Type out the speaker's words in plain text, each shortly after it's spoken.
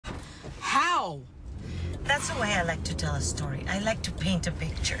How? That's the way I like to tell a story. I like to paint a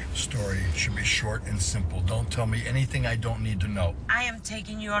picture. Story should be short and simple. Don't tell me anything I don't need to know. I am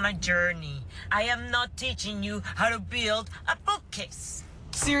taking you on a journey. I am not teaching you how to build a bookcase.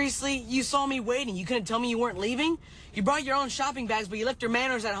 Seriously? You saw me waiting. You couldn't tell me you weren't leaving? You brought your own shopping bags, but you left your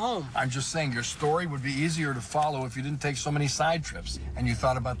manners at home. I'm just saying your story would be easier to follow if you didn't take so many side trips and you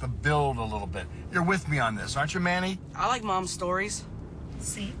thought about the build a little bit. You're with me on this, aren't you, Manny? I like Mom's stories.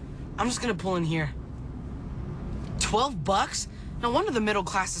 See? I'm just gonna pull in here. $12? No wonder the middle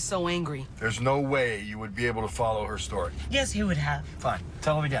class is so angry. There's no way you would be able to follow her story. Yes, he would have. Fine,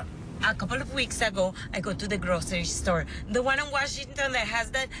 tell it again. A couple of weeks ago, I go to the grocery store. The one on Washington that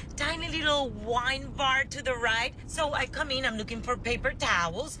has that tiny little wine bar to the right. So I come in, I'm looking for paper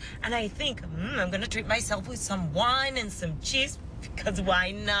towels, and I think, I'm gonna treat myself with some wine and some cheese, because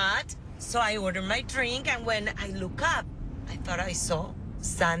why not? So I order my drink, and when I look up, I thought I saw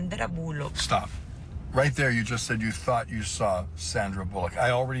Sandra Bullock. Stop. Right there, you just said you thought you saw Sandra Bullock.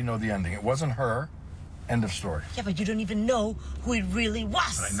 I already know the ending. It wasn't her. End of story. Yeah, but you don't even know who it really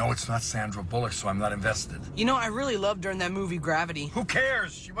was. But I know it's not Sandra Bullock, so I'm not invested. You know, I really loved her in that movie, Gravity. Who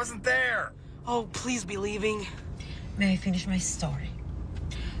cares? She wasn't there. Oh, please be leaving. May I finish my story?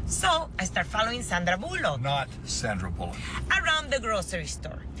 So I start following Sandra Bullock. Not Sandra Bullock. Around the grocery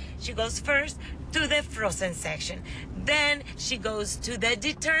store. She goes first to the frozen section. Then she goes to the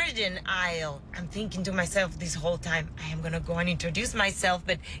detergent aisle. I'm thinking to myself this whole time, I am gonna go and introduce myself,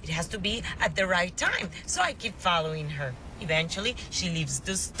 but it has to be at the right time. So I keep following her. Eventually, she leaves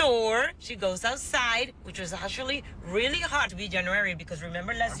the store. She goes outside, which was actually really hot to be January, because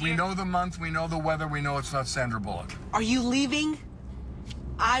remember last year? We know the month, we know the weather, we know it's not Sandra Bullock. Are you leaving?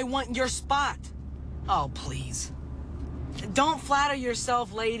 I want your spot. Oh, please. Don't flatter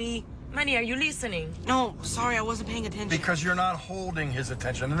yourself, lady. Manny, are you listening? No, sorry, I wasn't paying attention. Because you're not holding his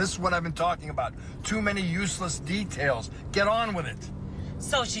attention. And this is what I've been talking about. Too many useless details. Get on with it.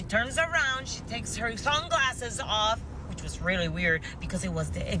 So she turns around, she takes her sunglasses off, which was really weird because it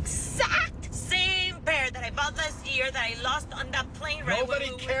was the exact same pair that I bought last year that I lost on that plane ride. Nobody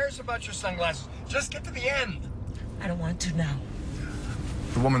cares about your sunglasses. Just get to the end. I don't want to now.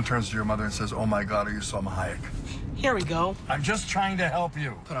 The woman turns to your mother and says, "Oh my God, are you Salma Hayek?" Here we go. I'm just trying to help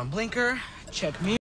you. Put on blinker, check me.